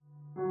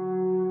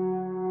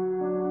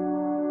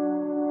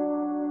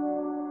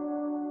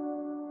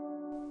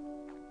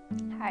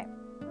Hi,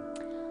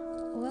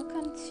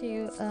 welcome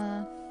to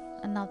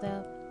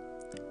another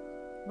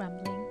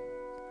rambling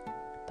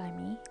by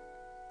me.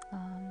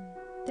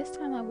 This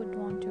time I would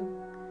want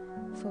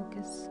to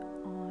focus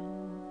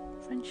on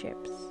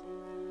friendships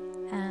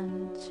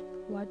and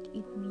what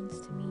it means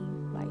to me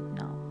right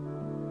now.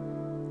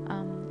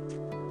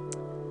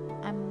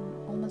 I'm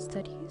almost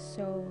 30,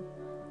 so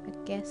I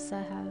guess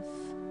I have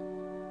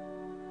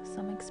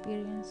some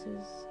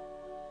experiences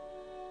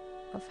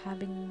of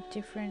having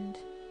different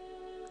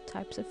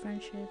types of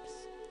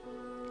friendships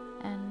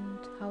and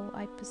how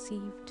I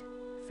perceived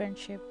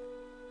friendship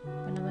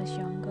when I was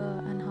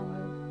younger and how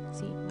I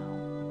see it now.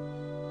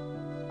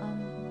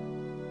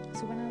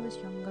 So when I was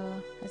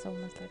younger, it's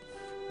almost like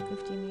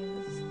 15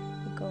 years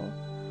ago,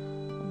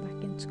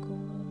 back in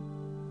school,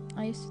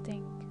 I used to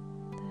think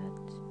that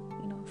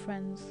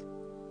friends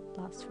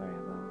last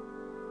forever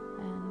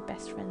and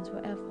best friends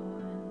forever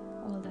and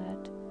all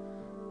that.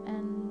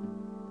 And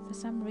for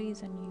some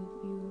reason,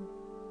 you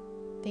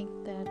think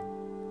that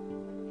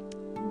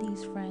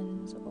these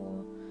friends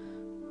or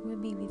will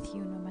be with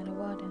you no matter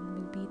what and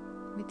will be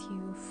with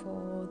you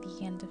for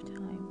the end of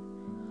time.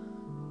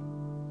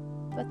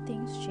 But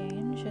things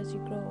change as you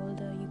grow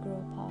older, you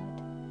grow apart.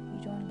 You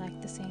don't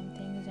like the same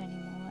things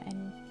anymore,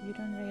 and you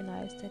don't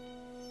realize that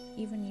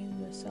even you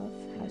yourself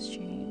has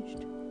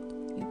changed.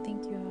 You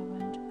think you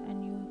haven't,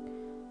 and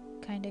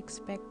you kind of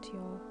expect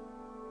your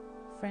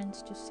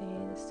friends to say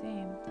the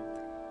same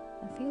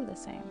and feel the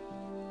same.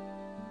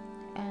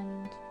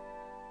 And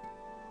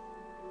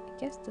I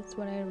guess that's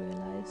what I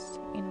realized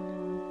in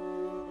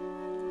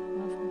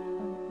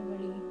a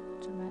very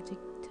dramatic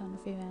turn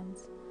of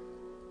events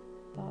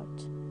about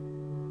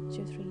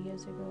 2-3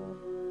 years ago.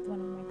 One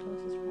of my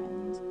closest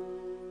friends,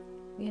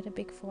 we had a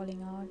big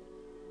falling out,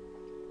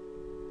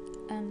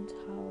 and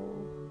how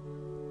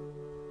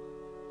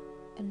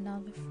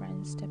another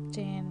friend stepped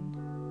in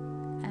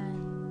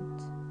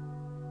and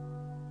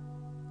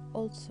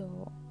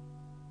also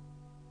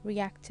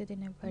reacted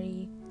in a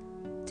very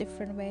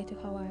different way to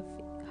how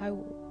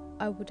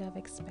I would have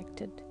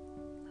expected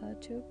her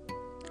to.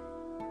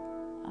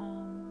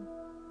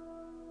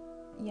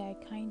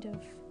 It kind of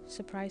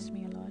surprised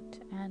me a lot,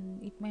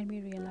 and it made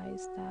me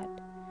realize that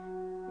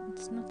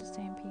it's not the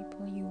same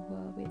people you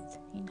were with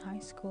in high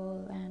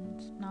school,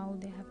 and now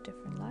they have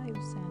different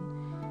lives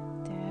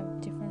and they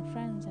have different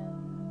friends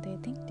and they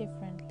think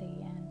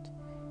differently, and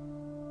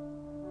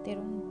they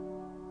don't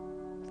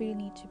really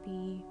need to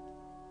be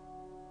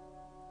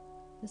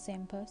the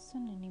same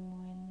person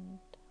anymore, and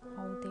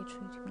how they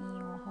treat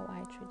me or how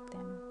I treat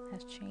them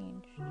has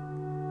changed.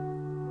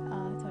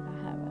 I thought I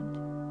haven't.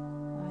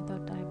 I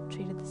thought I've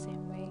treated the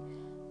same way,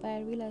 but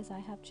I realized I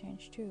have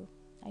changed too.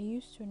 I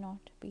used to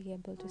not be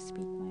able to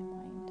speak my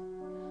mind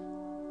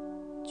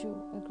to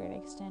a great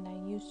extent. I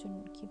used to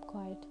keep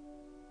quiet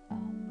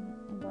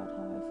about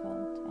how I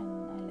felt,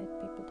 and I let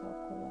people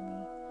talk over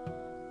me.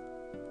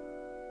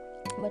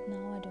 But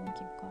now I don't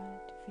keep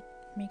quiet. If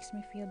it makes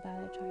me feel bad,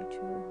 I try to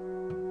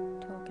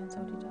talk and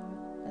sort it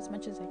out as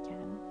much as I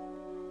can,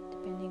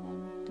 depending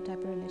on the type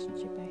of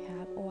relationship I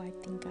have or I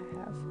think I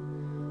have.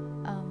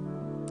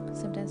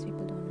 Sometimes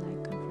people don't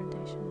like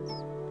confrontations,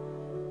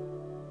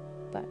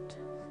 but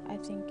I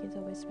think it's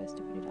always best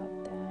to put it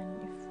out there,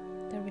 and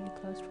if they're really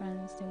close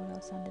friends, they will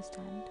also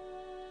understand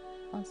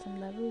on some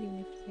level, even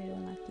if they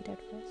don't like it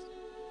at first.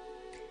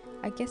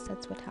 I guess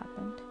that's what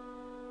happened.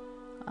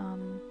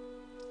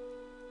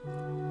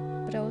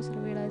 But I also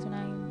realized when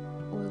I'm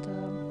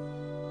older,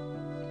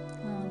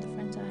 the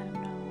friends I have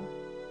now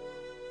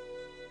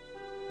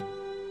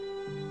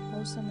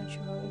also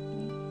mature with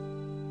me,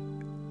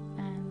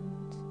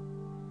 and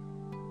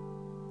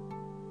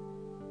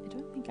I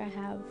don't think I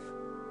have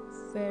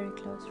very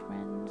close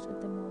friends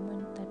at the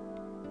moment that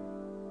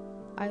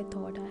I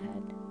thought I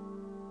had.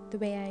 The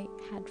way I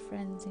had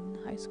friends in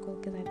high school,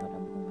 because I thought, oh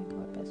my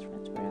god, best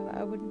friends forever.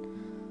 I wouldn't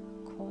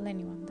call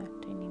anyone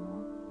that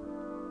anymore.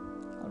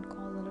 I would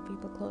call a lot of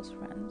people close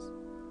friends.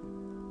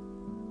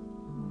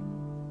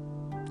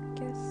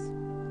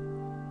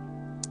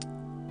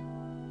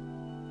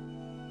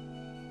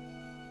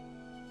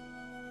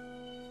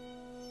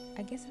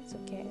 I guess that's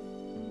okay.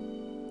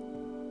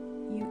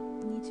 You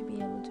need to be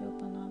able to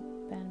open up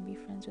and be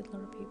friends with a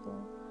lot of people,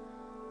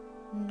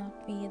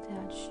 not be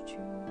attached to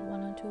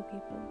one or two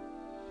people,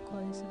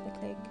 call yourself a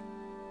clique.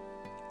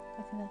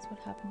 I think that's what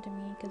happened to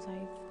me, because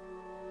I've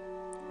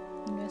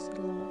invested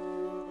a lot of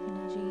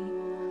energy,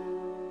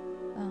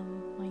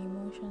 my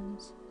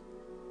emotions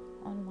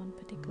on one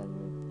particular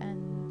group,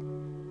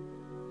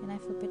 and I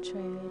feel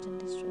betrayed and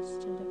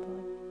distrusted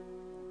about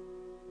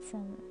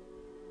from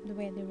the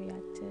way they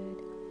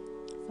reacted.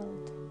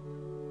 Felt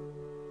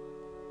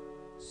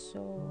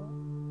so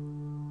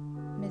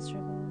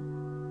miserable,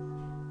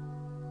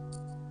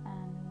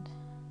 and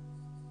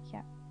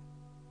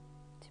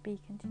to be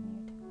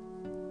continued.